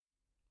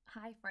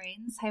Hi,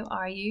 friends. How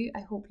are you? I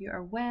hope you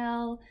are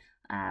well.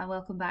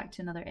 Welcome back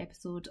to another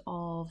episode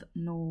of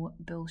No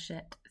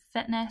Bullshit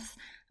Fitness.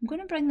 I'm going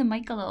to bring the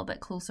mic a little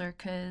bit closer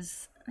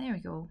because there we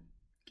go.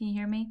 Can you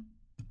hear me?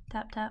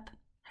 Tap, tap.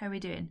 How are we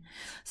doing?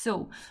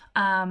 So,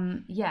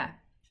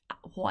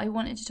 what I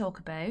wanted to talk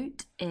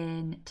about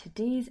in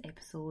today's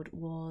episode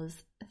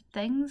was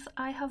things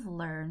I have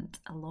learned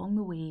along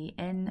the way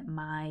in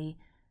my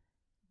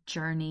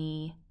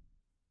journey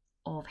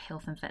of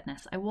health and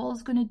fitness. I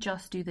was going to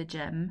just do the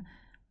gym,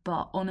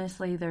 but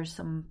honestly, there's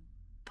some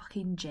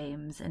fucking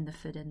gems in the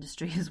food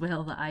industry as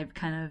well that I've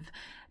kind of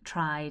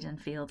tried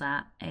and failed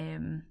at.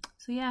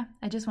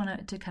 I just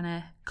wanted to kind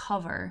of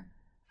cover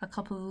a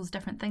couple of those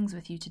different things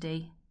with you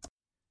today.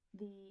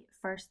 The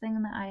first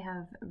thing that I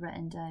have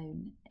written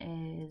down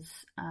is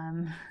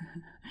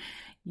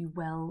you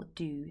will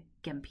do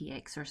gimpy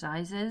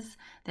exercises.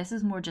 This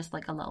is more just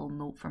like a little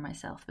note for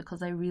myself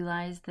because I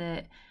realised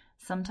that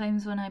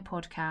sometimes when I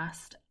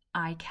podcast,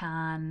 I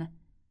can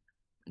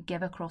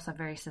give across a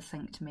very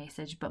succinct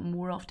message, but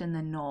more often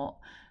than not,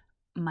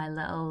 my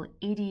little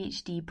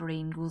ADHD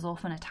brain goes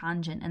off on a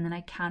tangent and then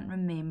I can't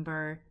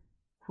remember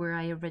where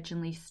I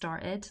originally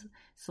started.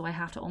 So I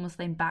have to almost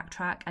then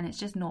backtrack, and it's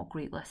just not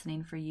great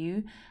listening for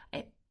you.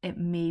 It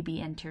may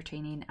be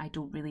entertaining, I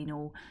don't really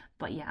know.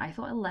 But yeah, I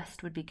thought a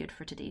list would be good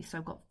for today. So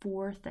I've got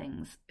 4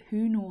 things.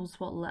 Who knows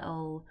what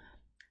little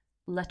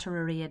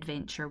literary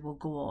adventure will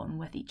go on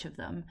with each of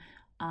them.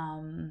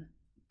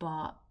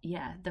 But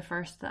yeah, the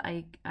first that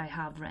I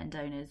have written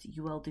down is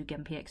you will do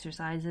gimpy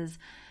exercises.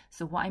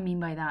 So what I mean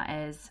by that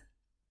is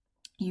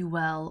you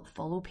will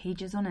follow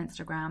pages on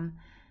Instagram,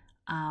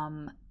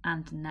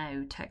 and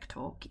now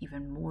TikTok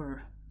even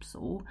more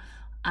so,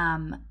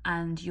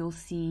 and you'll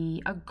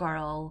see a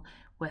girl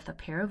with a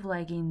pair of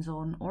leggings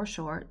on or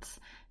shorts.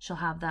 She'll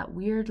have that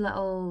weird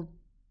little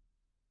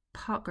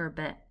pucker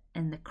bit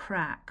in the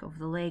crack of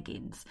the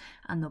leggings,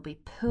 and they'll be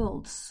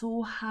pulled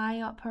so high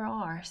up her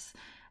arse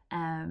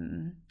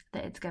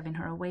that it's giving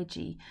her a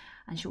wedgie,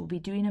 and she'll be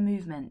doing a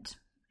movement.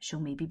 She'll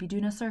maybe be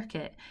doing a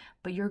circuit,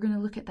 but you're going to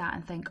look at that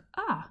and think,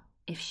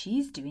 if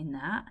she's doing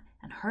that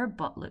and her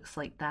butt looks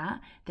like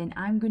that, then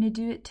I'm going to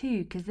do it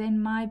too, because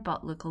then my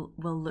butt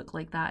will look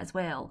like that as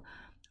well.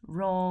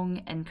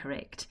 Wrong,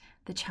 incorrect.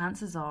 The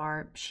chances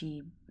are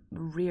she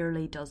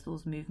rarely does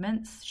those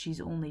movements.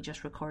 She's only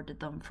just recorded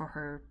them for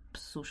her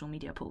social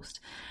media post.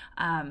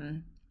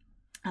 And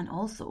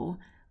also,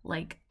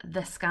 like,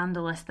 the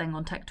scandalous thing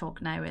on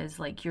TikTok now is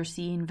like you're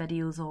seeing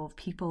videos of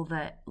people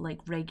that like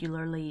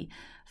regularly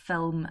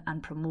film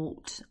and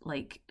promote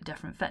like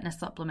different fitness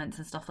supplements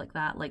and stuff like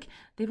that. Like,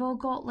 they've all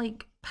got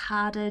like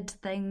padded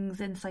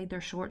things inside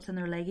their shorts and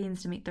their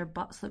leggings to make their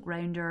butts look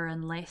rounder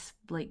and less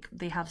like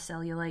they have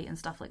cellulite and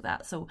stuff like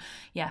that. So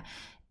yeah,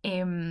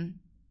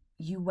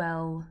 you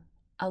will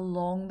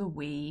along the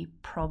way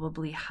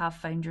probably have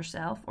found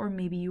yourself, or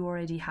maybe you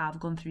already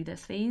have gone through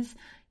this phase,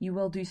 you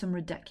will do some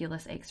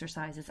ridiculous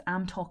exercises.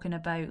 I'm talking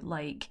about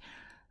like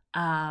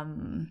a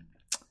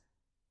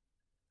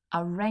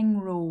ring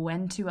row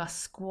into a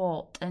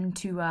squat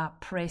into a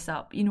press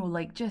up,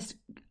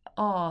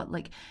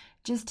 like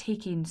just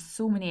taking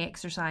so many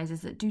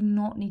exercises that do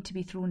not need to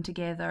be thrown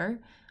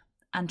together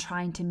and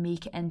trying to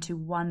make it into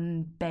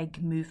one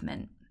big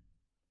movement.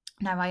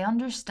 Now, I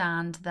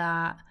understand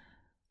that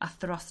a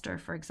thruster,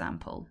 for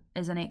example,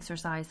 is an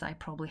exercise I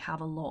probably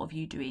have a lot of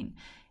you doing.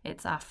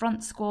 It's a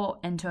front squat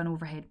into an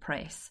overhead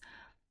press.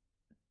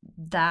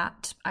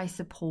 That, I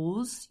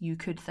suppose, you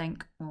could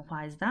think, well,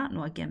 why is that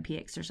not a gimpy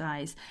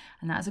exercise?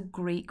 And that's a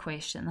great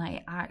question that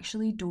I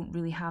actually don't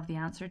really have the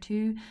answer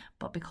to,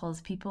 but because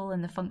people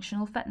in the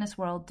functional fitness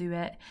world do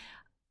it,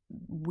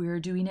 we're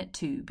doing it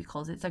too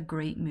because it's a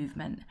great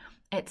movement.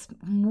 It's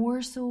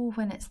more so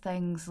when it's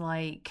things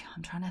like,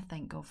 I'm trying to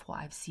think of what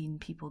I've seen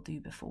people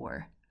do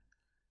before.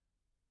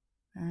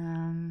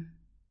 Or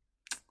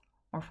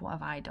what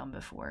have I done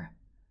before?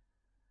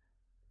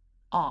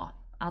 I'll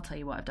tell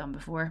you what I've done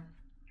before.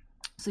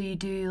 So you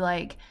do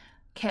like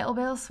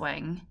kettlebell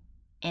swing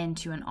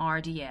into an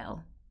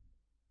RDL,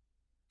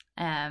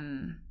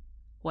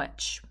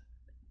 which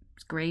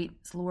is great.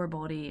 It's lower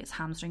body, it's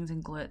hamstrings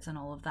and glutes and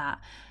all of that.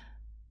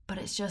 But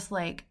it's just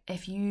like,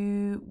 if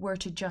you were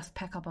to just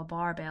pick up a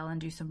barbell and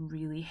do some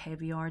really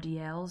heavy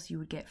RDLs, you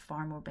would get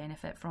far more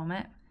benefit from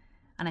it.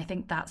 And I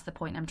think that's the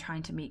point I'm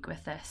trying to make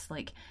with this.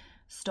 Like,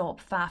 stop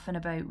faffing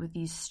about with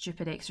these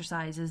stupid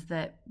exercises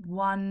that,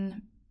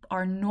 one,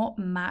 are not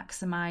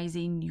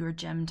maximizing your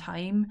gym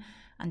time,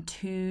 and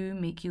 2,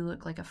 make you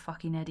look like a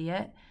fucking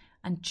idiot,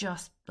 and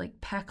just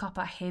like pick up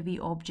a heavy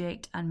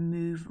object and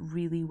move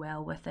really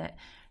well with it.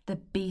 The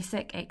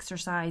basic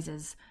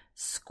exercises,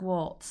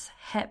 squats,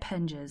 hip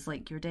hinges,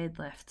 like your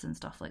deadlifts and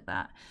stuff like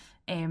that,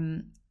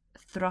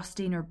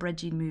 thrusting or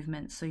bridging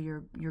movements, so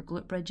your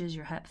glute bridges,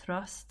 your hip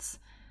thrusts,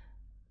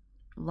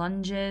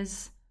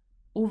 lunges,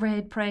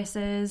 overhead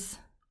presses,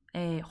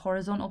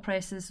 horizontal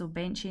presses, so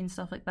benching,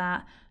 stuff like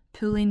that,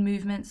 pulling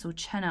movements, so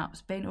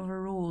chin-ups, bent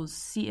over rows,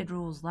 seated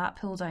rows, lat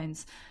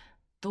pull-downs.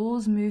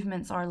 Those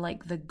movements are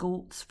like the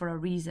GOATs for a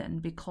reason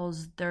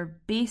because they're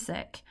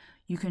basic.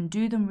 You can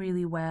do them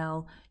really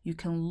well. You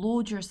can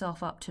load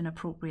yourself up to an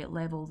appropriate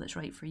level that's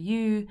right for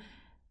you,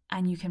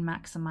 and you can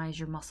maximize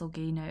your muscle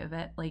gain out of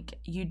it. Like,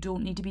 you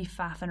don't need to be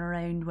faffing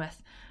around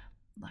with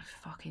like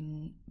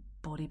fucking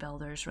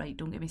bodybuilders, right?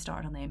 Don't get me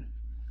started on them.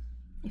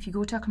 If you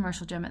go to a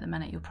commercial gym at the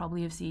minute, you'll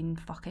probably have seen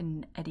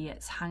fucking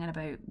idiots hanging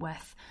about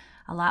with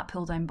a lat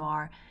pull down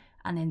bar,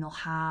 and then they'll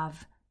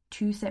have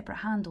 2 separate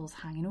handles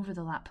hanging over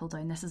the lat pull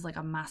down. This is like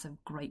a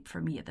massive gripe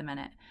for me at the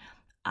minute.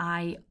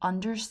 I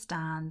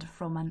understand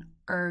from an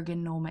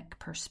ergonomic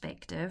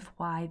perspective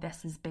why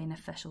this is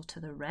beneficial to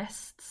the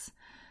wrists.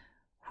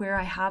 Where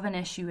I have an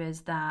issue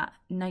is that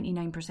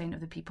 99%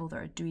 of the people that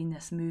are doing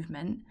this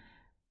movement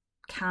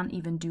can't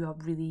even do a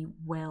really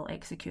well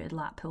executed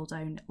lat pull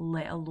down,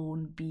 let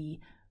alone be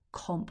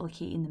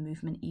complicating the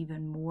movement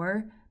even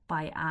more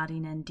by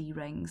adding in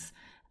D-rings.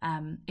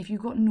 If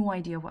you've got no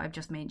idea what I've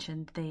just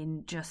mentioned,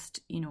 then just,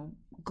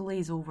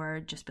 glaze over,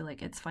 just be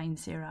like, it's fine,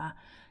 Sarah.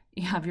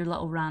 You have your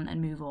little rant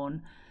and move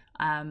on.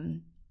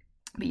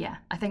 But yeah,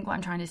 I think what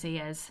I'm trying to say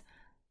is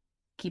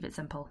keep it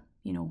simple.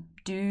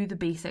 Do the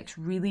basics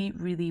really,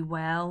 really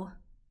well.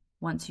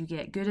 Once you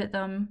get good at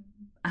them,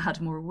 add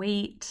more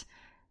weight,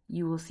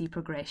 you will see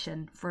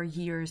progression for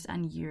years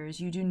and years.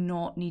 You do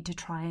not need to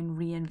try and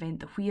reinvent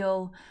the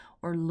wheel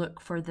or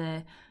look for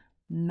the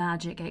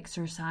magic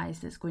exercise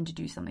that's going to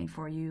do something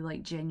for you.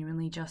 Like,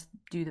 genuinely just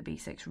do the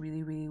basics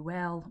really, really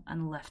well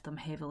and lift them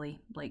heavily.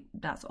 Like,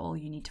 that's all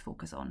you need to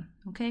focus on.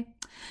 Okay.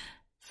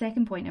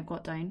 Second point I've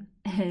got down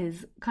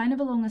is kind of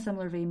along a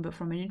similar vein, but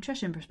from a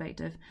nutrition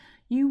perspective.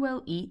 You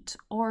will eat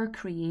or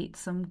create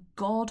some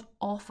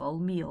god-awful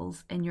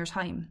meals in your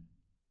time.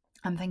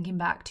 I'm thinking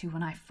back to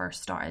when I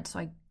first started. So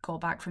I got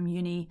back from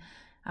uni.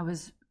 I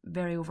was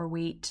very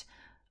overweight.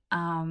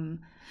 And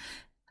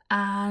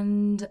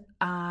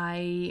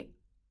I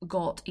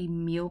got a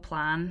meal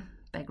plan.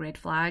 Big red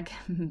flag.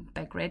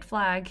 Big red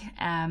flag.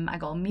 I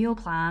got a meal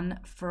plan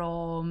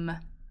from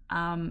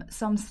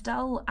some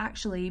still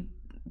actually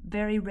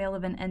very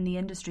relevant in the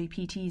industry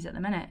PTs at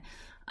the minute,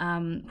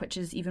 which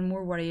is even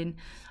more worrying.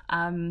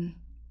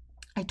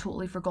 I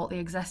totally forgot they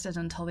existed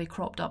until they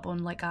cropped up on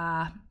like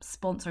a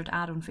sponsored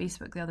ad on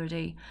Facebook the other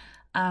day.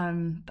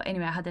 But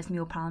anyway, I had this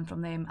meal plan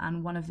from them,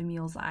 and one of the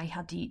meals that I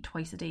had to eat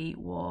twice a day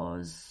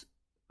was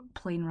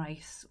plain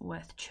rice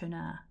with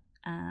tuna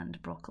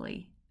and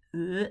broccoli.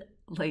 Ugh.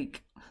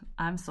 Like,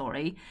 I'm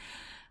sorry.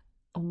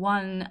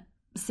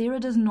 Sarah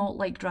does not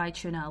like dry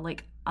tuna.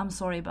 Like, I'm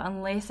sorry, but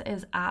unless it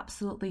is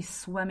absolutely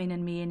swimming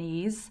in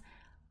mayonnaise,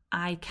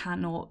 I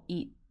cannot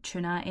eat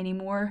tuna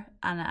anymore.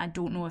 And I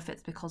don't know if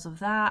it's because of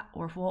that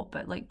or what,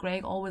 but like,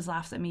 Greg always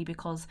laughs at me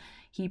because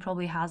he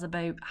probably has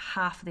about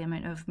half the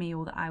amount of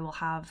mayo that I will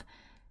have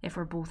if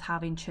we're both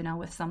having tuna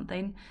with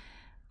something.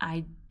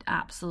 I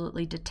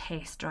absolutely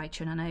detest dry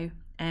tuna now.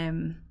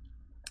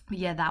 But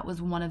yeah, that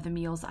was one of the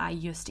meals I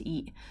used to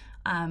eat.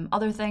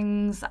 Other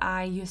things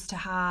I used to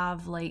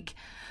have, like,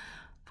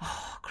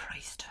 oh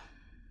Christ,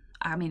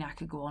 I mean, I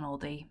could go on all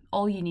day.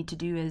 All you need to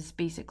do is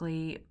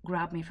basically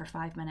grab me for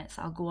 5 minutes.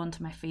 I'll go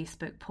onto my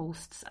Facebook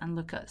posts and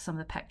look at some of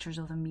the pictures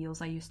of the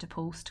meals I used to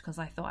post, because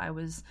I thought I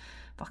was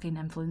fucking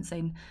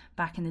influencing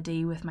back in the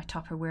day with my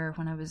Tupperware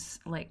when I was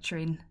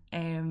lecturing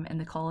in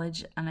the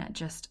college. And it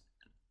just,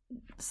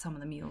 some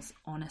of the meals,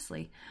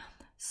 honestly,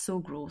 so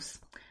gross.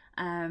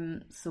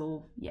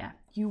 So yeah,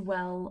 you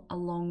will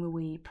along the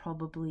way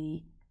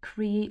probably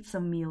create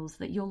some meals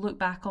that you'll look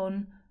back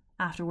on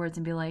afterwards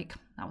and be like,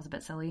 that was a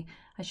bit silly.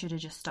 I should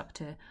have just stuck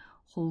to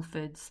whole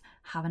foods,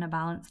 having a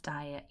balanced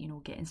diet,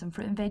 getting some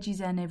fruit and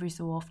veggies in every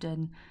so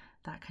often,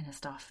 that kind of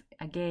stuff.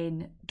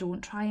 Again,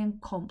 don't try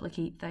and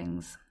complicate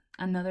things.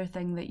 Another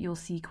thing that you'll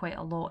see quite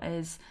a lot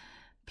is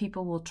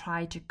people will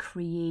try to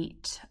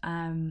create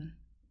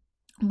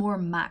more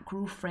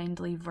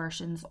macro-friendly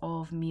versions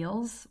of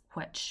meals,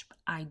 which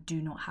I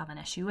do not have an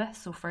issue with.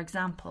 So for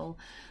example,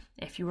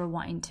 if you were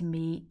wanting to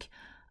make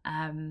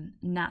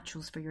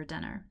nachos for your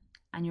dinner,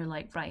 and you're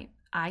like, right,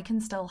 I can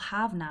still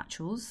have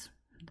nachos,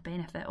 the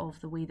benefit of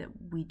the way that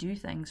we do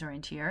things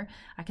around here,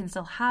 I can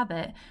still have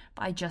it,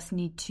 but I just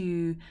need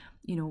to,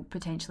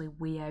 potentially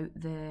weigh out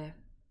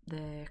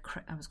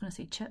I was going to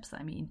say chips,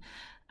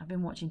 I've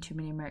been watching too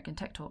many American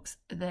TikToks.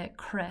 The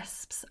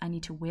crisps, I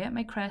need to weigh out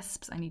my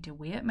crisps, I need to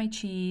weigh out my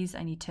cheese,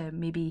 I need to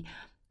maybe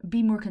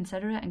be more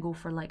considerate and go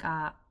for like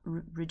a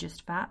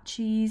reduced fat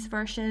cheese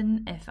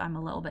version if I'm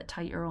a little bit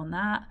tighter on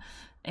that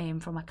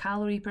from a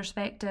calorie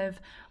perspective.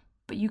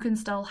 But you can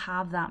still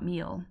have that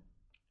meal.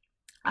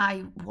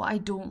 What I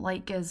don't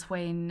like is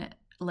when,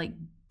 like,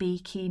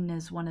 baking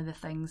is one of the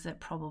things that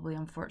probably,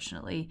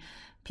 unfortunately,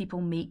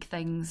 people make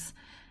things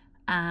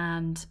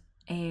and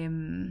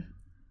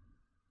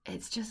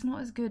it's just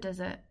not as good, is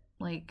it?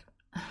 Like,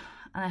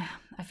 I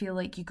feel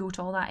like you go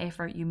to all that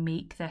effort, you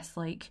make this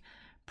like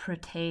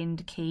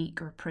pretend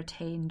cake or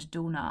pretend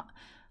donut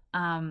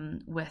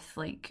with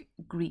like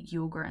Greek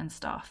yogurt and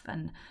stuff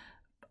and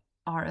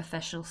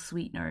artificial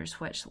sweeteners,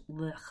 which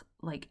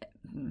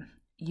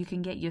you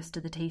can get used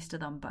to the taste of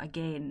them, but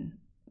again,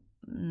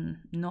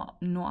 not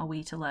a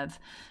way to live.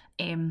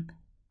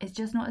 it's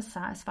just not as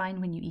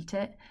satisfying when you eat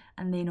it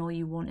and then all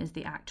you want is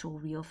the actual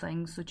real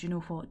thing. So do you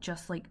know what?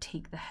 Just like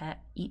take the hit,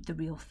 eat the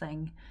real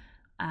thing,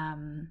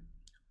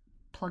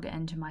 plug it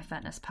into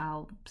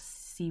MyFitnessPal,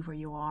 see where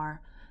you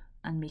are,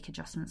 and make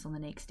adjustments on the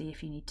next day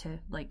if you need to.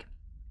 Like,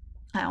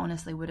 I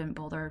honestly wouldn't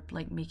bother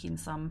like making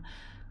some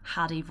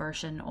haddy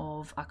version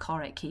of a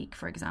carrot cake,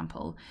 for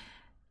example,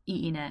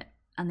 eating it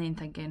and then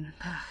thinking,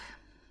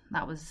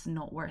 that was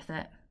not worth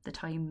it, the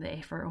time, the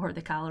effort, or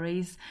the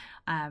calories,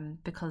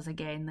 because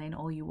again, then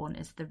all you want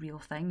is the real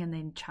thing, and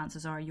then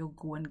chances are you'll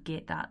go and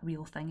get that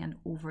real thing and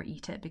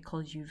overeat it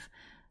because you've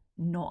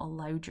not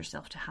allowed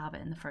yourself to have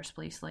it in the first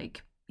place.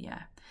 Like,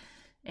 yeah,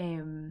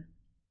 I'm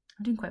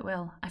doing quite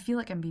well. I feel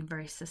like I'm being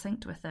very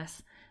succinct with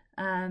this.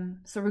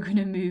 So we're going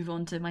to move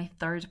on to my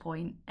third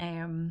point,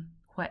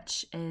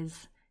 which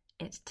is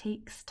it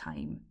takes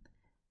time.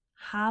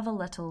 Have a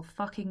little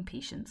fucking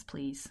patience,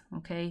 please.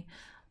 Okay.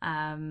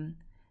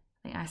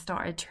 I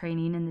started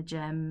training in the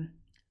gym.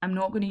 I'm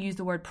not going to use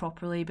the word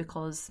properly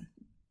because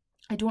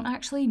I don't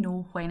actually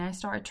know when I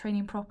started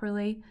training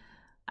properly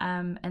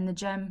in the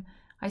gym.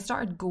 I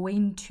started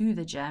going to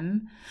the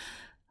gym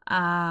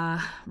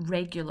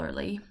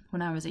regularly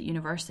when I was at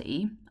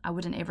university. I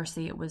wouldn't ever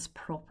say it was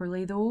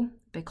properly though,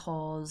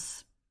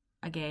 because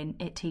again,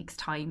 it takes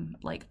time.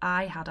 Like,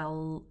 I had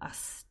a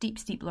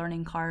steep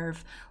learning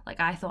curve. Like,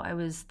 I thought I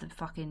was the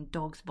fucking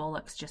dog's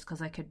bollocks just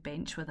because I could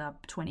bench with a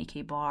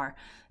 20k bar.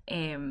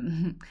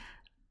 Oh,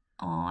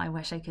 I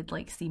wish I could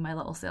like see my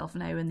little self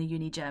now in the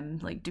uni gym,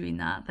 like doing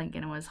that,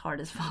 thinking I was hard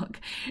as fuck.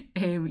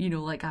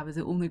 Like I was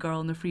the only girl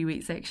in the free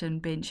weight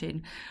section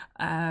benching.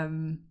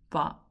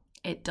 But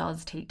it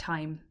does take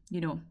time,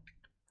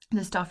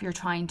 the stuff you're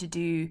trying to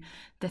do,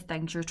 the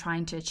things you're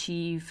trying to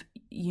achieve,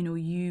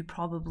 you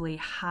probably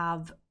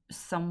have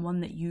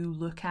someone that you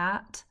look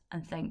at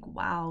and think,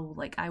 wow,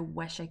 like I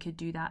wish I could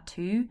do that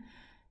too.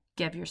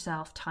 Give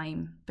yourself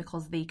time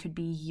because they could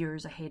be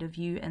years ahead of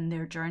you in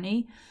their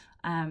journey.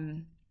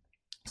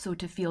 So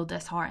to feel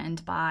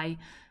disheartened by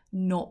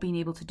not being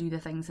able to do the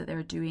things that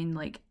they're doing,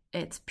 like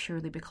it's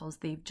purely because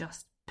they've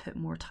just put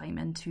more time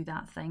into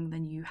that thing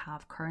than you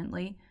have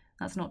currently.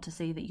 That's not to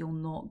say that you'll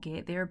not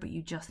get there, but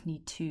you just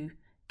need to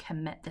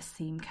commit the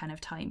same kind of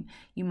time.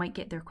 You might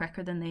get there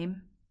quicker than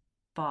them,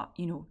 but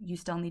you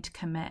still need to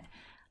commit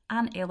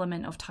an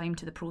element of time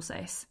to the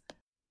process.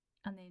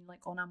 And then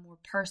like on a more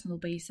personal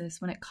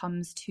basis, when it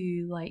comes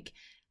to like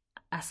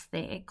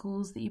aesthetic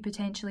goals that you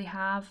potentially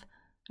have,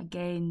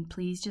 again,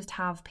 please just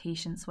have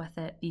patience with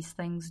it. These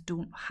things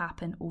don't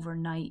happen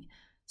overnight.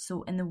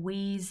 So in the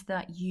ways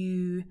that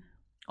you,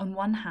 on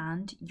one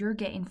hand, you're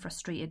getting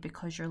frustrated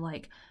because you're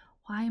like,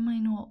 why am I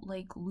not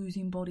like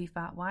losing body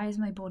fat? Why is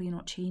my body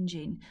not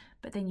changing?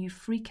 But then you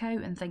freak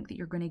out and think that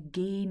you're going to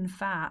gain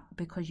fat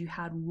because you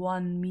had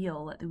one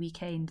meal at the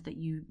weekend that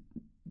you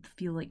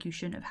feel like you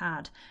shouldn't have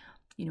had.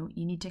 You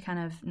need to kind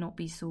of not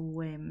be so,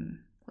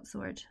 what's the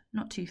word?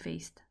 Not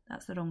two-faced.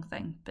 That's the wrong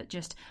thing. But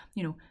just,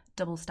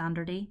 double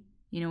standardy,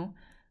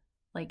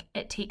 like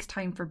it takes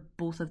time for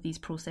both of these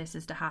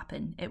processes to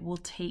happen. It will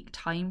take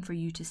time for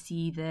you to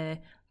see the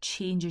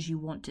changes you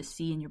want to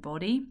see in your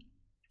body.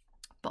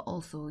 But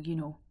also,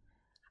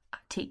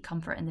 take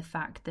comfort in the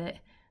fact that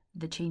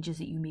the changes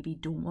that you maybe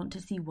don't want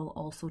to see will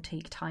also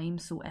take time.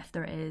 So if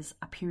there is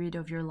a period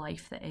of your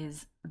life that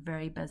is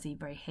very busy,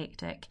 very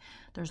hectic,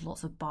 there's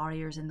lots of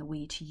barriers in the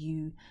way to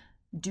you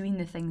doing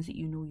the things that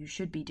you know you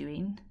should be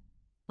doing,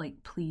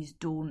 like please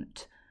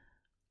don't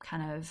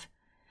kind of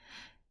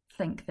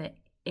think that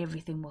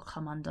everything will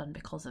come undone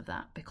because of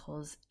that,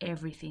 because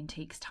everything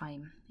takes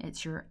time.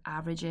 It's your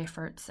average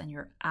efforts and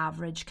your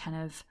average kind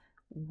of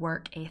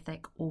work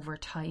ethic over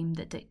time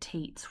that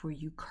dictates where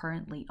you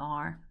currently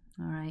are.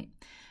 All right.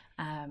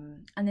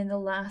 And then the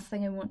last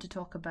thing I want to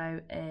talk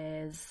about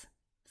is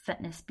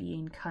fitness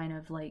being kind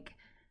of like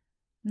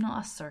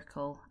not a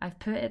circle. I've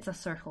put it's a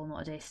circle,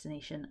 not a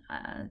destination.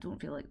 I don't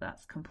feel like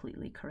that's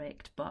completely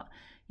correct, but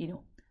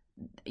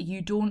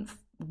you don't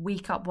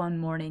wake up one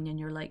morning and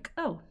you're like,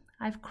 oh,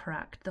 I've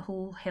cracked the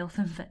whole health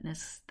and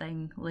fitness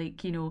thing.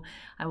 Like,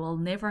 I will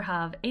never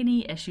have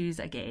any issues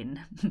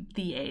again.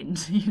 The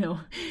end,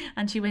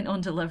 And she went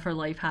on to live her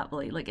life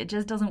happily. Like, it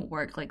just doesn't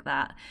work like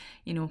that.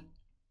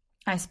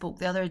 I spoke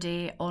the other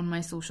day on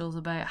my socials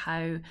about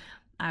how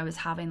I was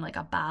having like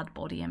a bad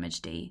body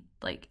image day.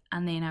 Like,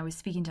 and then I was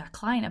speaking to a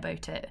client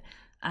about it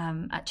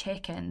at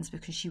check-ins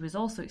because she was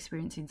also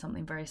experiencing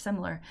something very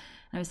similar.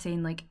 And I was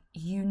saying like,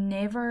 you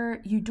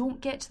don't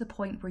get to the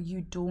point where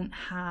you don't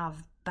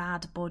have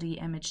bad body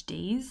image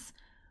days,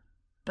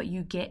 but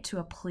you get to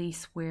a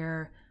place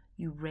where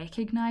you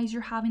recognize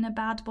you're having a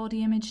bad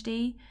body image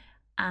day,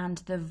 and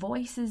the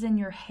voices in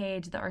your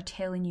head that are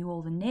telling you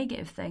all the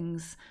negative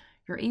things,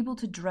 you're able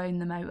to drown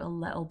them out a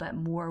little bit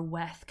more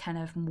with kind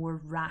of more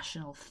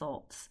rational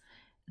thoughts.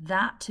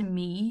 That to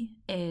me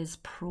is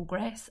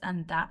progress,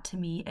 and that to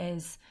me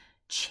is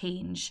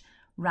change,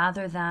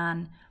 rather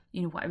than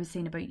what I was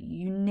saying about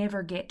you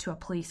never get to a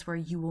place where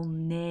you will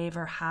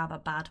never have a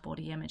bad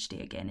body image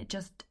day again. It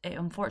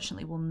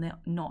unfortunately will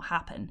not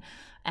happen.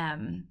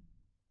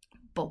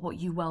 But what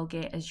you will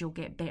get is you'll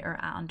get better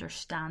at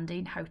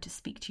understanding how to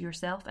speak to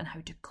yourself and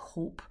how to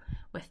cope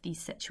with these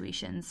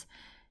situations,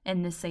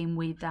 in the same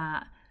way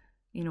that,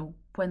 you know,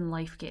 when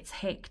life gets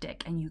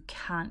hectic and you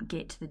can't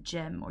get to the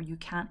gym or you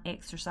can't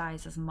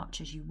exercise as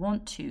much as you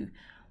want to,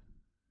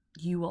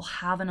 you will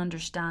have an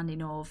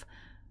understanding of,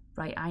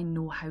 right, I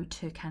know how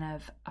to kind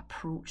of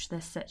approach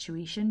this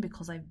situation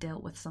because I've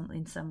dealt with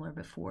something similar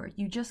before.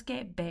 You just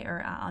get better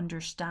at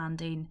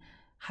understanding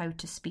how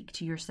to speak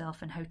to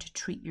yourself and how to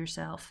treat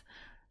yourself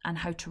and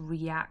how to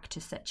react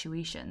to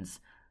situations.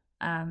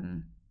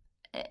 In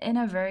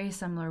a very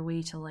similar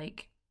way to,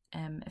 like,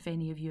 if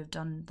any of you have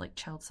done like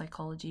child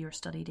psychology or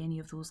studied any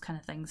of those kind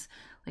of things,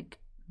 like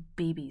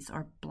babies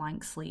are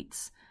blank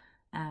slates.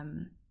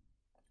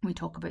 We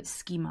talk about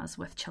schemas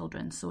with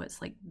children, so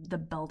it's like the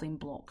building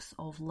blocks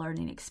of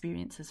learning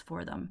experiences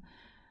for them.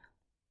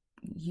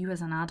 You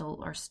as an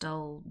adult are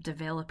still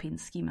developing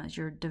schemas.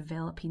 You're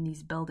developing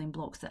these building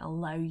blocks that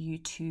allow you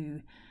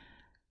to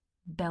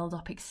build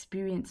up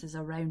experiences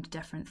around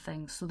different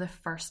things. So the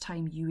first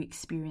time you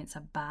experience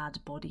a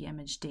bad body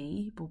image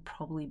day will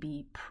probably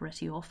be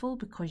pretty awful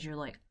because you're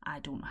like, I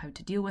don't know how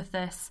to deal with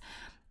this.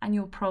 And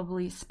you'll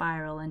probably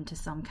spiral into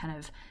some kind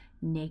of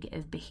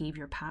negative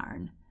behavior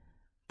pattern.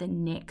 The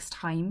next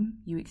time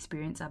you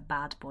experience a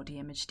bad body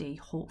image day,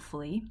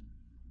 hopefully,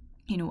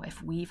 you know,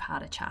 if we've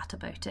had a chat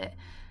about it,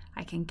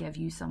 I can give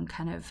you some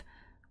kind of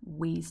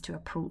ways to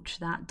approach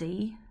that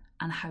day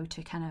and how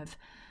to kind of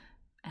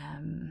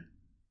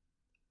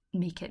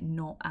make it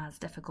not as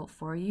difficult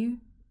for you.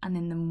 And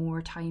then the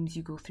more times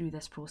you go through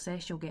this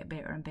process, you'll get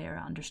better and better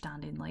at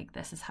understanding, like,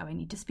 this is how I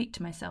need to speak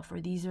to myself, or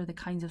these are the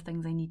kinds of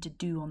things I need to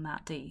do on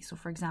that day. So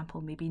for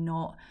example, maybe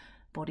not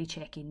body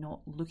checking,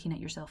 not looking at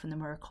yourself in the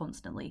mirror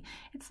constantly.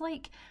 It's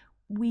like,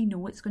 we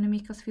know it's going to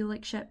make us feel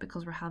like shit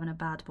because we're having a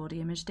bad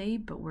body image day,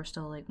 but we're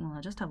still like, well,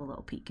 I'll just have a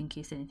little peek in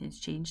case anything's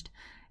changed,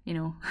 you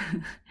know.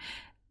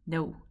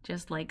 No,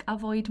 just like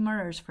avoid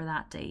mirrors for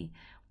that day.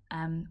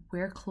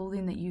 Wear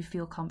clothing that you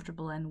feel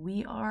comfortable in.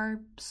 We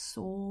are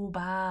so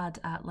bad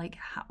at, like,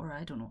 or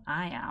I don't know,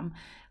 I am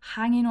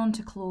hanging on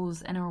to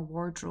clothes in our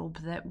wardrobe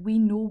that we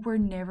know we're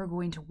never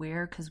going to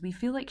wear because we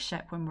feel like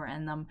shit when we're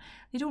in them.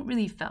 They don't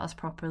really fit us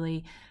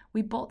properly.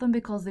 We bought them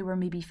because they were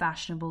maybe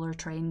fashionable or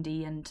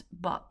trendy,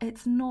 but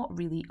it's not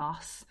really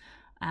us.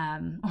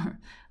 Or,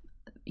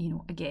 you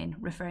know, again,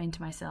 referring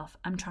to myself,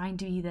 I'm trying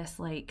to be this,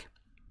 like,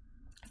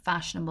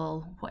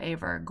 fashionable,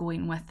 whatever,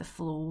 going with the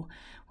flow,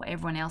 what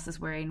everyone else is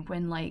wearing,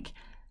 when, like,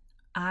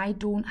 I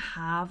don't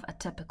have a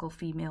typical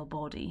female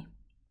body.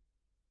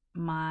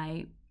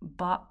 My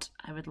butt,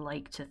 I would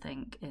like to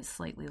think, is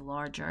slightly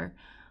larger.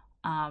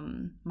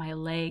 My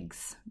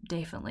legs,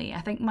 definitely.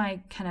 I think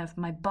my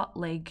butt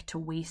leg to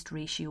waist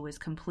ratio is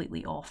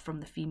completely off from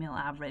the female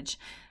average,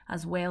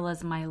 as well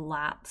as my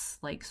lats,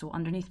 like, so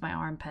underneath my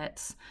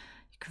armpits.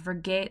 You can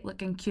forget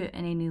looking cute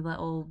in any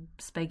little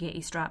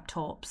spaghetti strap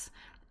tops.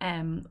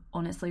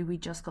 Honestly, we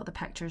just got the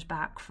pictures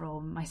back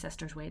from my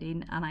sister's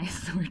wedding, and I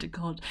swear to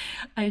God,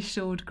 I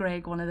showed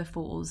Greg one of the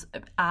photos.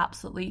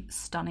 Absolutely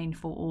stunning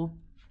photo.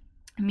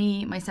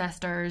 Me, my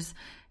sisters,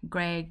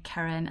 Greg,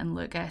 Karen and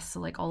Lucas, so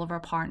like all of our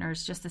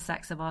partners, just the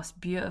 6 of us,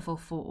 beautiful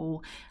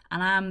photo.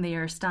 And I'm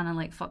there standing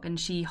like fucking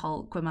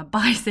She-Hulk with my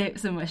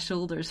biceps and my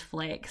shoulders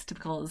flexed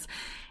because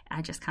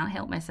I just can't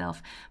help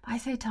myself. But I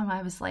said to him,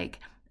 I was like,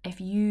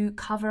 if you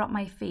cover up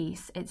my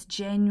face, it's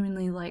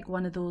genuinely like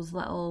one of those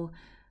little,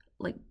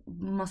 like,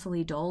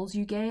 muscly dolls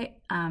you get,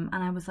 and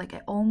I was like,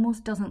 it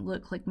almost doesn't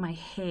look like my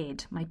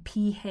head, my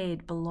pea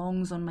head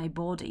belongs on my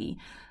body.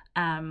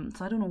 So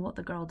I don't know what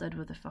the girl did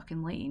with the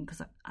fucking lighting,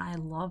 because I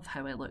love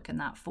how I look in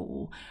that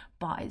photo,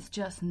 but it's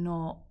just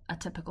not a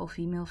typical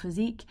female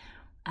physique.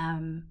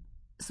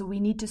 So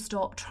we need to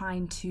stop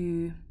trying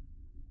to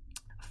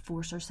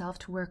force ourselves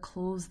to wear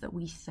clothes that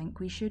we think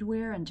we should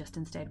wear and just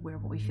instead wear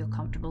what we feel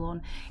comfortable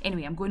on.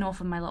 Anyway, I'm going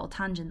off on my little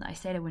tangent that I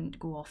said I wouldn't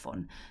go off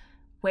on.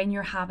 When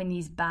you're having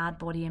these bad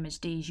body image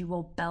days, you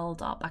will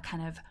build up a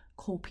kind of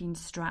coping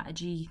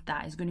strategy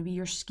that is going to be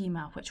your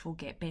schema, which will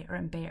get better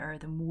and better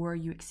the more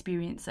you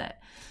experience it.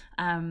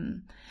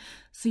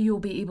 So you'll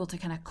be able to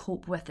kind of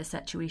cope with the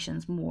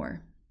situations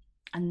more.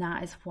 And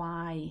that is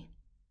why,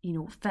 you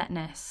know,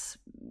 fitness,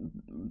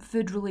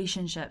 food,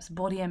 relationships,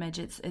 body image,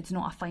 it's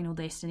not a final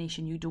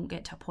destination. You don't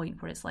get to a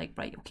point where it's like,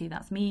 right, okay,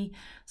 that's me,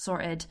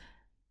 sorted,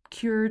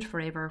 cured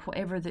forever,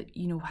 whatever that,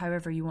 you know,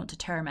 however you want to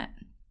term it.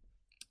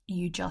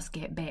 You just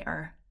get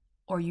better,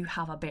 or you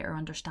have a better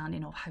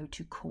understanding of how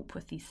to cope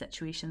with these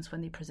situations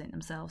when they present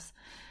themselves.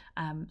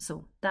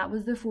 So that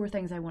was the 4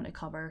 things I want to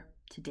cover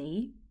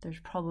today. There's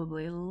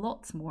probably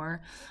lots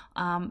more,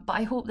 but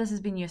I hope this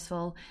has been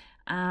useful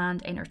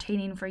and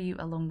entertaining for you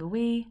along the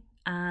way,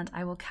 and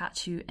I will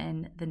catch you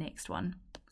in the next one.